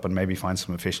suck it up and maybe find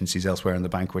some efficiencies elsewhere in the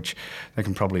bank, which they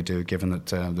can probably do, given that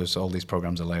there's all these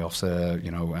programs of layoffs,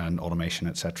 and automation,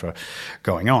 etc.,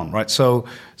 going on, right? So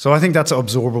I think that's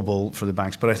absorbable for the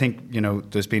banks. But I think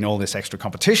there's been all this extra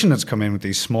competition that's come in with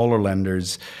these smaller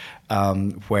lenders,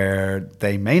 where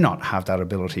they may not have that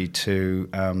ability to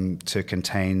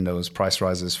contain those price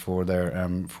rises for their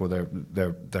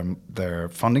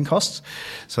funding costs.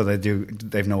 So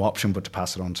they've no option but to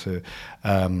pass it on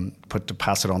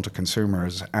to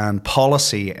consumers. And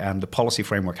policy and the policy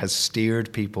framework has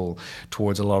steered people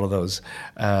towards a lot of those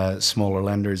smaller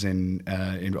lenders in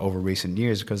over recent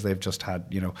years, because they've just had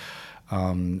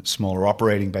smaller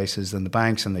operating bases than the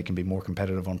banks, and they can be more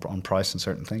competitive on price and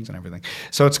certain things and everything.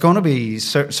 So it's going to be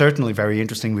certainly very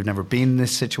interesting. We've never been in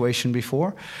this situation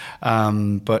before,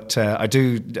 but I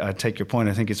do take your point.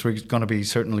 I think it's going to be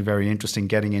certainly very interesting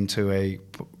getting into a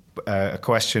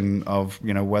question of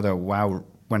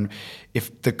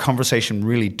if the conversation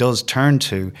really does turn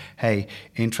to, hey,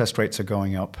 interest rates are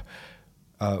going up,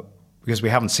 because we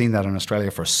haven't seen that in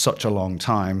Australia for such a long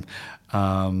time,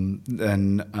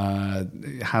 then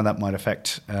how that might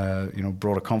affect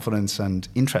broader confidence and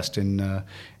interest in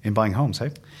buying homes,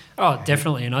 hey? Oh,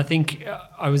 definitely. And I think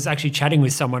I was actually chatting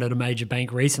with someone at a major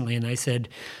bank recently, and they said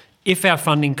if our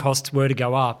funding costs were to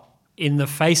go up, in the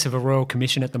face of a Royal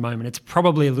Commission at the moment, it's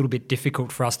probably a little bit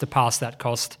difficult for us to pass that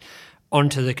cost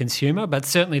onto the consumer. But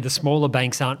certainly the smaller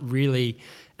banks aren't really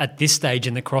at this stage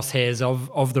in the crosshairs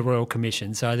of the Royal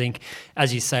Commission. So I think,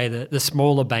 as you say, the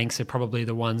smaller banks are probably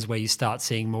the ones where you start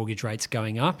seeing mortgage rates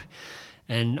going up.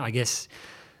 And I guess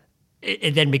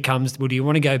it then becomes, well, do you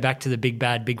want to go back to the big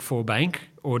bad Big Four bank,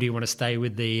 or do you want to stay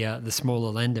with the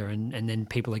smaller lender? And then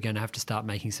people are going to have to start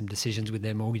making some decisions with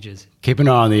their mortgages. Keep an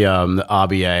eye on the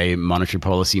RBA monetary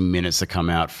policy minutes that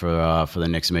come out for the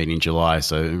next meeting in July,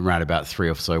 so around about 3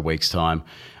 or so weeks' time,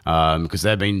 because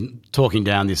they've been talking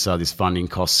down this funding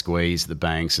cost squeeze, the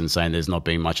banks, and saying there's not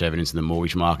been much evidence in the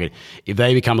mortgage market. If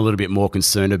they become a little bit more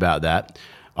concerned about that,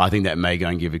 I think that may go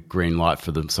and give a green light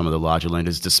for some of the larger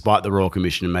lenders, despite the Royal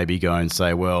Commission, and maybe go and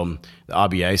say, well, the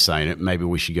RBA saying it, maybe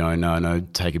we should go and no,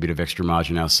 take a bit of extra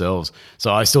margin ourselves.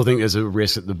 So I still think there's a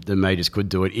risk that the majors could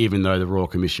do it, even though the Royal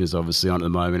Commission is obviously on at the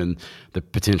moment, and the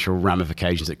potential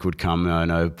ramifications that could come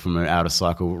from an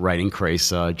out-of-cycle rate increase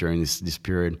during this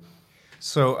period.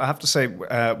 So I have to say,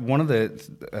 one of the,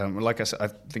 like I said, I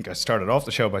think I started off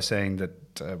the show by saying that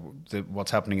what's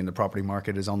happening in the property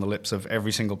market is on the lips of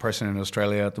every single person in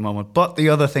Australia at the moment. But the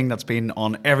other thing that's been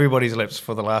on everybody's lips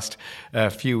for the last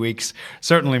few weeks,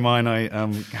 certainly mine, I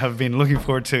have been looking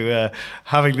forward to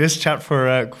having this chat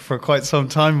for quite some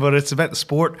time, but it's about the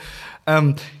sport.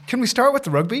 Can we start with the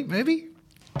rugby, maybe?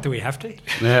 Do we have to?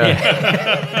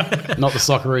 Yeah. Not the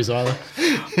Socceroos either.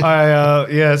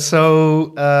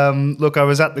 Look, I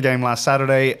was at the game last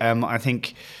Saturday. I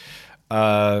think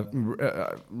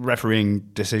refereeing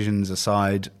decisions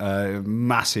aside,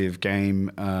 massive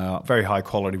game, very high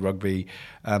quality rugby.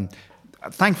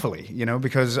 Thankfully,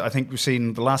 because I think we've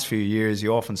seen the last few years,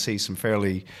 you often see some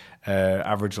fairly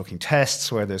average looking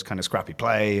tests where there's kind of scrappy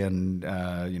play and,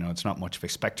 it's not much of a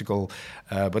spectacle.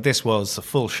 But this was a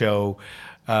full show.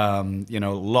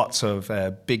 Lots of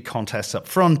big contests up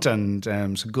front and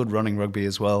some good running rugby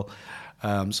as well.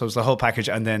 So it was the whole package.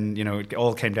 And then, it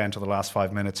all came down to the last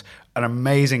 5 minutes. An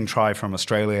amazing try from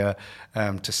Australia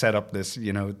to set up this,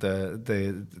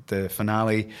 the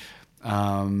finale.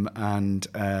 As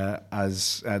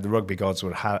the rugby gods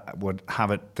would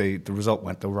have it, the result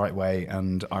went the right way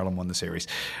and Ireland won the series.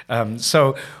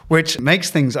 Which makes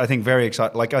things, I think, very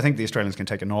exciting. Like, I think the Australians can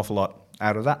take an awful lot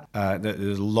out of that.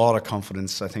 There's a lot of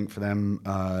confidence, I think, for them.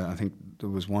 I think there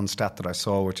was one stat that I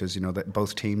saw, which is, that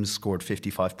both teams scored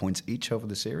 55 points each over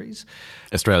the series.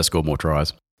 Australia scored more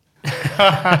tries.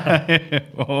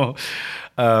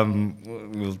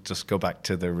 We'll just go back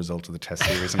to the result of the test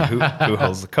series and who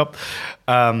holds the cup.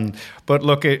 But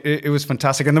look, it was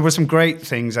fantastic. And there were some great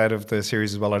things out of the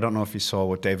series as well. I don't know if you saw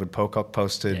what David Pocock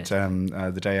posted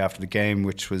the day after the game,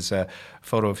 which was a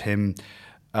photo of him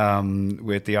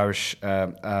with the Irish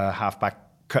halfback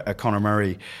Conor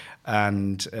Murray,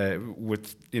 and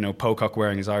with Pocock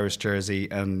wearing his Irish jersey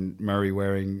and Murray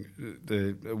wearing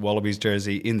the Wallabies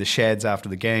jersey in the sheds after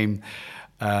the game.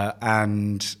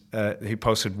 And he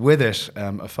posted with it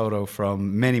a photo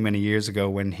from many years ago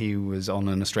when he was on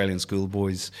an Australian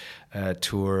schoolboys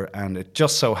tour, and it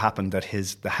just so happened that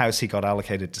the house he got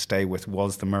allocated to stay with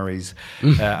was the Murrays,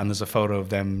 and there's a photo of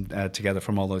them together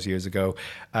from all those years ago,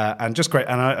 and just great.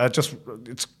 And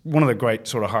it's one of the great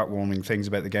sort of heartwarming things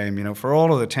about the game, for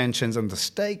all of the tensions and the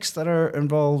stakes that are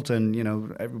involved, and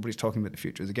everybody's talking about the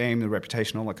future of the game, the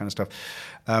reputation, all that kind of stuff.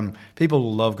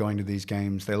 People love going to these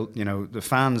games. The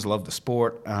fans love the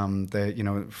sport.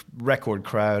 Record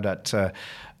crowd at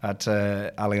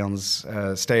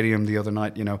Allianz Stadium the other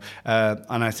night,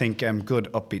 and I think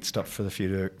good upbeat stuff for the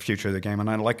future of the game. And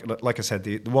I like I said,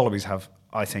 the Wallabies have,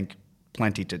 I think,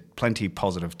 plenty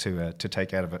positive to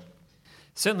take out of it.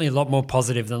 Certainly a lot more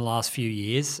positive than the last few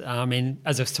years. I mean,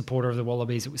 as a supporter of the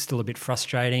Wallabies, it was still a bit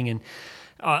frustrating, and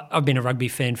I've been a rugby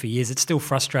fan for years. It's still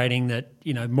frustrating that,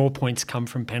 more points come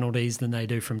from penalties than they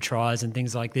do from tries and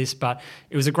things like this. But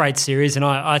it was a great series, and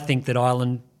I think that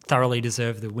Ireland thoroughly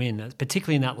deserved the win,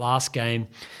 particularly in that last game.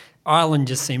 Ireland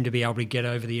just seemed to be able to get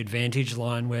over the advantage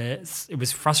line, where it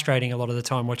was frustrating a lot of the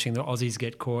time watching the Aussies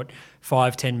get caught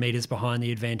 5-10 metres behind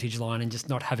the advantage line and just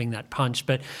not having that punch.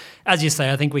 But as you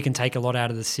say, I think we can take a lot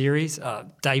out of the series.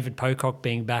 David Pocock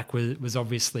being back was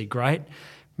obviously great.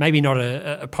 maybe not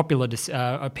a popular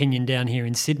opinion down here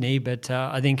in Sydney, but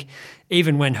I think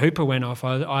even when Hooper went off,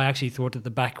 I actually thought that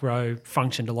the back row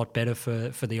functioned a lot better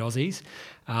for the Aussies.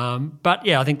 But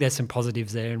yeah, I think there's some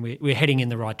positives there, and we're heading in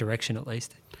the right direction at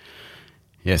least.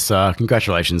 Yes,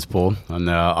 congratulations, Paul, on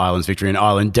Ireland's victory. And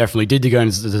Ireland definitely did go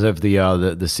and deserve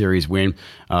the series win.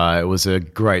 It was a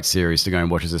great series to go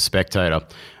and watch as a spectator.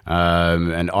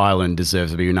 And Ireland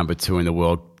deserves to be number 2 in the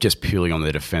world just purely on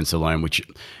their defence alone, which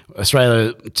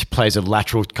Australia plays a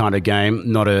lateral kind of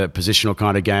game, not a positional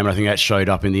kind of game. And I think that showed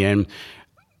up in the end.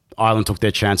 Ireland took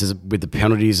their chances with the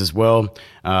penalties as well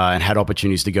and had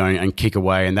opportunities to go and kick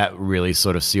away, and that really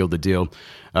sort of sealed the deal.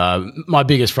 My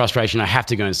biggest frustration, I have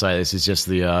to go and say this, is just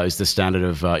the standard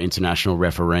of international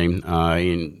refereeing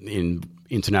in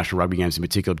international rugby games in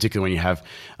particularly when you have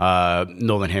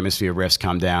Northern Hemisphere refs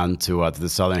come down to the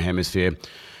Southern Hemisphere.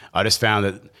 I just found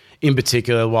that, in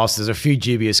particular, whilst there's a few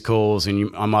dubious calls,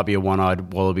 and I might be a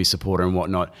one-eyed Wallaby supporter and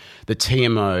whatnot, the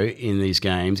TMO in these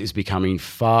games is becoming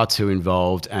far too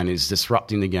involved and is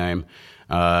disrupting the game,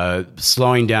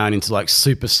 slowing down into like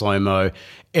super slow-mo.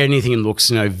 Anything looks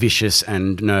vicious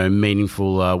and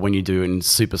meaningful when you do it in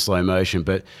super slow motion.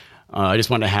 But I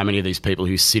just wonder how many of these people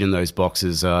who sit in those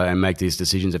boxes and make these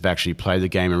decisions have actually played the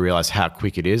game and realised how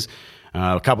quick it is.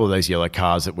 A couple of those yellow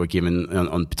cards that were given,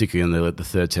 particularly on the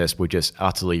third test, were just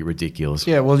utterly ridiculous.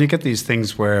 Yeah, well, you get these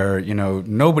things where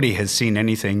nobody has seen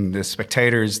anything. The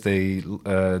spectators, the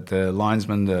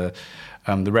linesman, the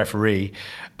referee,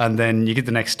 and then you get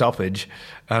the next stoppage,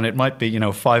 and it might be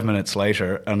 5 minutes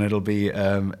later, and it'll be,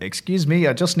 excuse me,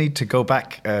 I just need to go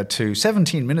back to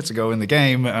 17 minutes ago in the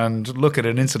game and look at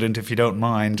an incident if you don't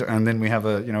mind, and then we have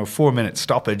a 4-minute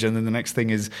stoppage, and then the next thing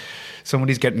is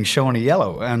somebody's getting shown a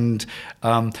yellow, and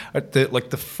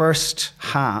the first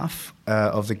half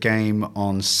of the game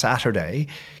on Saturday,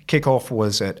 kickoff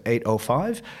was at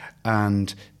 8:05,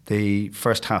 and the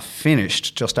first half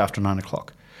finished just after 9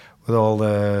 o'clock. With all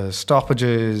the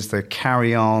stoppages, the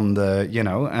carry on,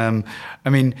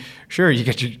 sure, you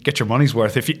get your money's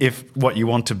worth if what you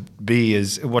want to be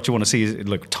is what you want to see is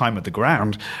like time at the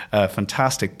ground,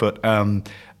 fantastic. But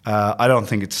I don't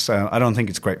think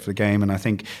it's great for the game, and I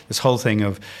think this whole thing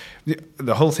of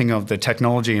the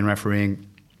technology in refereeing.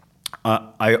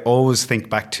 I always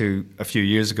think back to a few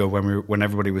years ago when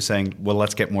everybody was saying, "Well,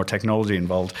 let's get more technology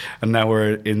involved," and now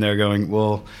we're in there going,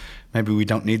 "Well, maybe we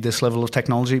don't need this level of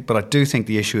technology." But I do think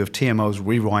the issue of TMOs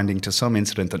rewinding to some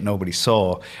incident that nobody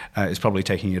saw is probably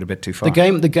taking it a bit too far.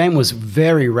 The game was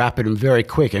very rapid and very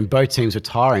quick, and both teams were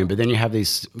tiring. But then you have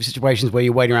these situations where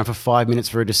you're waiting around for 5 minutes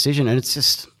for a decision, and it's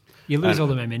just you lose all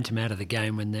the momentum out of the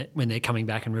game when they're coming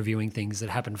back and reviewing things that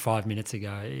happened 5 minutes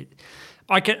ago.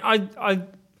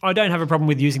 I don't have a problem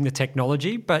with using the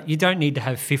technology, but you don't need to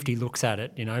have 50 looks at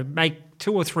it. Make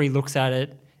 2 or 3 looks at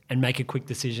it and make a quick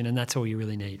decision, and that's all you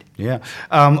really need. Yeah.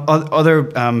 Other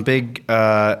big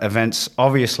events,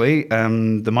 obviously,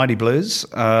 the Mighty Blues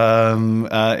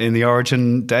in the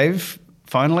Origin, Dave,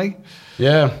 finally.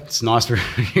 Yeah, it's nice for a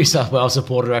New South Wales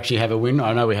supporter to actually have a win.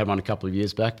 I know we had one a couple of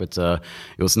years back, but it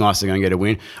was nice to go and get a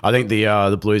win. I think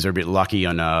the Blues are a bit lucky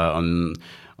on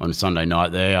Sunday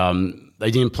night. They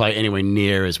didn't play anywhere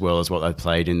near as well as what they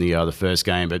played in the first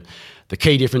game, but the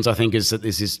key difference, I think, is that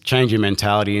there's this change in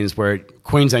mentality, is where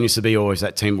Queensland used to be always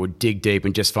that team would dig deep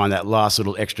and just find that last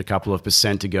little extra couple of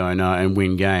 % to go and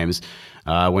win games.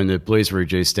 When the Blues were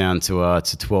reduced down to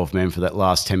 12 men for that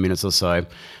last 10 minutes or so,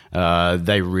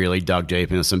 they really dug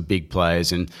deep into some big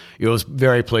players, and it was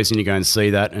very pleasing to go and see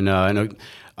that. And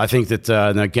I think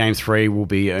that Game 3 will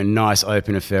be a nice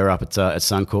open affair up at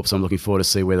Suncorp, so I'm looking forward to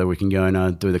see whether we can go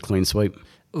and do the clean sweep.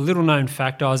 Little known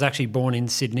fact, I was actually born in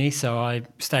Sydney, so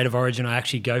State of Origin, I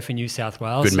actually go for New South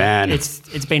Wales. Good man. So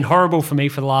it's been horrible for me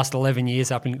for the last 12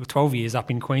 years up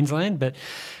in Queensland, but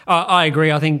I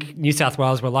agree. I think New South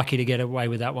Wales were lucky to get away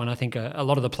with that one. I think a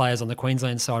lot of the players on the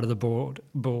Queensland side of the board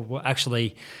were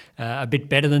actually a bit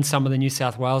better than some of the New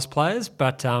South Wales players,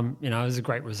 but it was a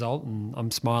great result, and I'm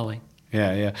smiling.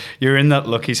 Yeah. You're in that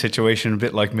lucky situation, a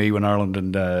bit like me when Ireland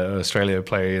and Australia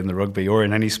play in the rugby or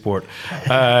in any sport. You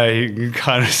can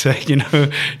kind of say,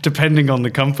 depending on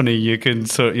the company, you can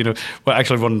well,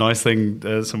 actually, one nice thing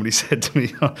somebody said to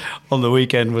me on the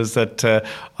weekend was that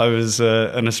I was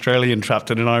an Australian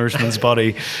trapped in an Irishman's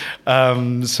body.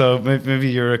 So maybe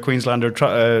you're a Queenslander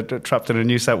trapped in a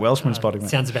New South Welshman's body. Mate.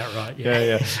 Sounds about right.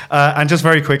 Yeah. And just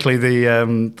very quickly,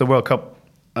 the World Cup.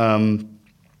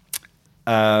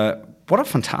 What a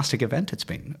fantastic event it's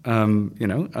been,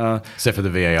 Except for the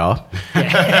VAR.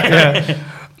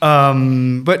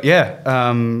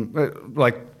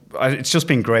 It's just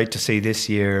been great to see this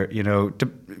year,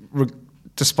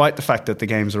 despite the fact that the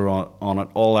games are on at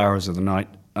all hours of the night,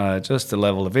 just the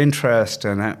level of interest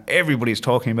and everybody's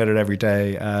talking about it every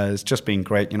day. It's just been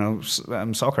great.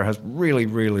 Soccer has really,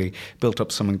 really built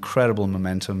up some incredible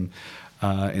momentum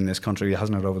in this country,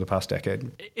 hasn't it, over the past decade?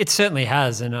 It certainly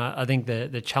has, and I think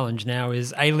the challenge now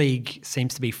is A-League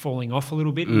seems to be falling off a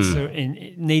little bit, and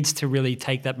it needs to really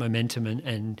take that momentum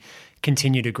and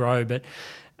continue to grow. But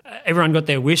everyone got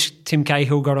their wish. Tim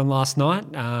Cahill got on last night.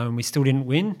 We still didn't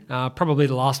win. Probably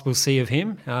the last we'll see of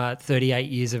him at 38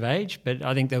 years of age. But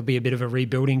I think there'll be a bit of a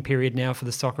rebuilding period now for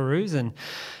the Socceroos, and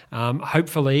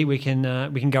hopefully we can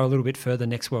go a little bit further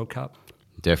next World Cup.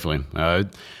 Definitely.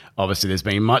 Obviously, there's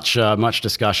been much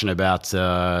discussion about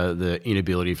the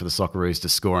inability for the Socceroos to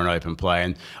score in open play,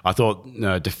 and I thought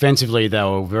defensively they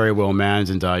were very well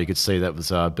managed, and you could see that was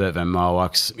Bert van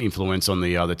Marwijk's influence on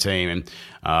the other team, and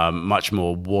much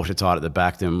more watertight at the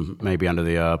back than maybe under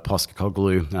the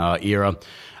Postecoglou era.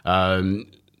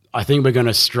 I think we're going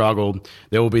to struggle.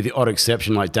 There will be the odd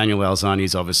exception, like Daniel Alzani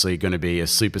is obviously going to be a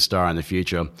superstar in the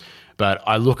future. But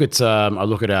I look at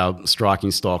our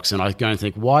striking stocks and I go and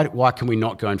think, why can we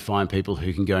not go and find people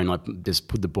who can go and just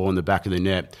put the ball in the back of the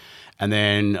net? And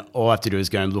then all I have to do is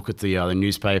go and look at the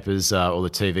newspapers or the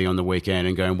TV on the weekend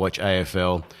and go and watch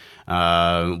AFL,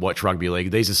 watch rugby league.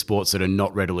 These are sports that are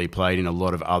not readily played in a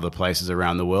lot of other places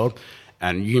around the world.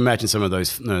 And you can imagine some of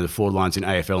those, the forward lines in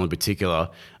AFL in particular,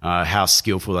 how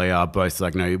skillful they are, both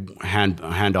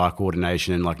hand-eye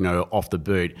coordination and off the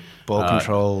boot, ball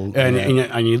control,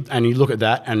 and you look at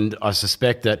that, and I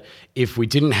suspect that if we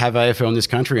didn't have AFL in this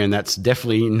country, and that's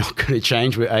definitely not going to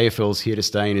change, where AFL's here to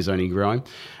stay and is only growing,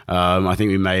 I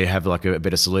think we may have a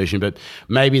better solution. But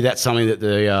maybe that's something that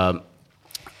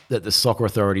the soccer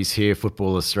authorities here,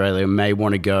 Football Australia, may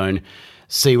want to go and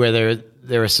see where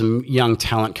there are some young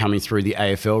talent coming through the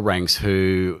AFL ranks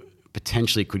who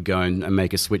potentially could go and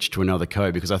make a switch to another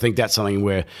code, because I think that's something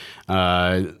where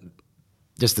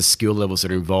just the skill levels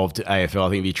that are involved to AFL, I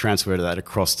think if you transfer that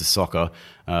across to soccer,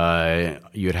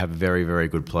 you'd have very, very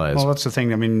good players. Well, that's the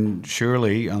thing. I mean,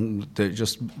 surely,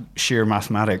 just sheer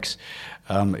mathematics,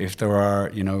 if there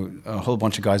are a whole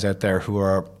bunch of guys out there who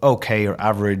are okay or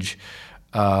average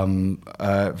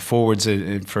forwards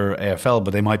for AFL,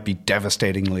 but they might be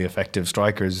devastatingly effective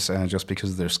strikers just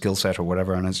because of their skill set or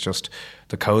whatever, and it's just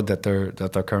the code that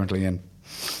they're currently in.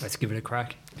 Let's give it a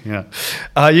crack. Yeah.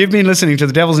 You've been listening to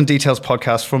the Devils and Details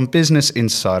podcast from Business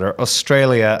Insider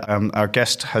Australia. Our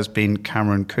guest has been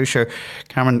Cameron Kucher.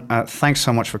 Cameron, thanks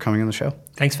so much for coming on the show.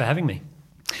 Thanks for having me.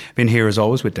 Been here as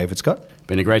always with David Scott.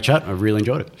 Been a great chat. I've really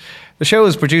enjoyed it. The show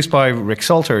is produced by Rick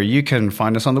Salter. You can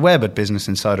find us on the web at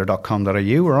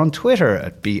businessinsider.com.au or on Twitter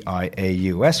at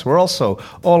BIAUS. We're also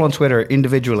all on Twitter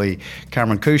individually.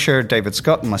 Cameron Kucher, David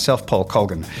Scott, and myself, Paul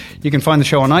Colgan. You can find the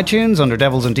show on iTunes under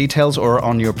Devils and Details or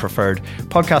on your preferred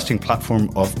podcasting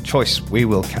platform of choice. We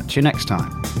will catch you next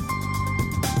time.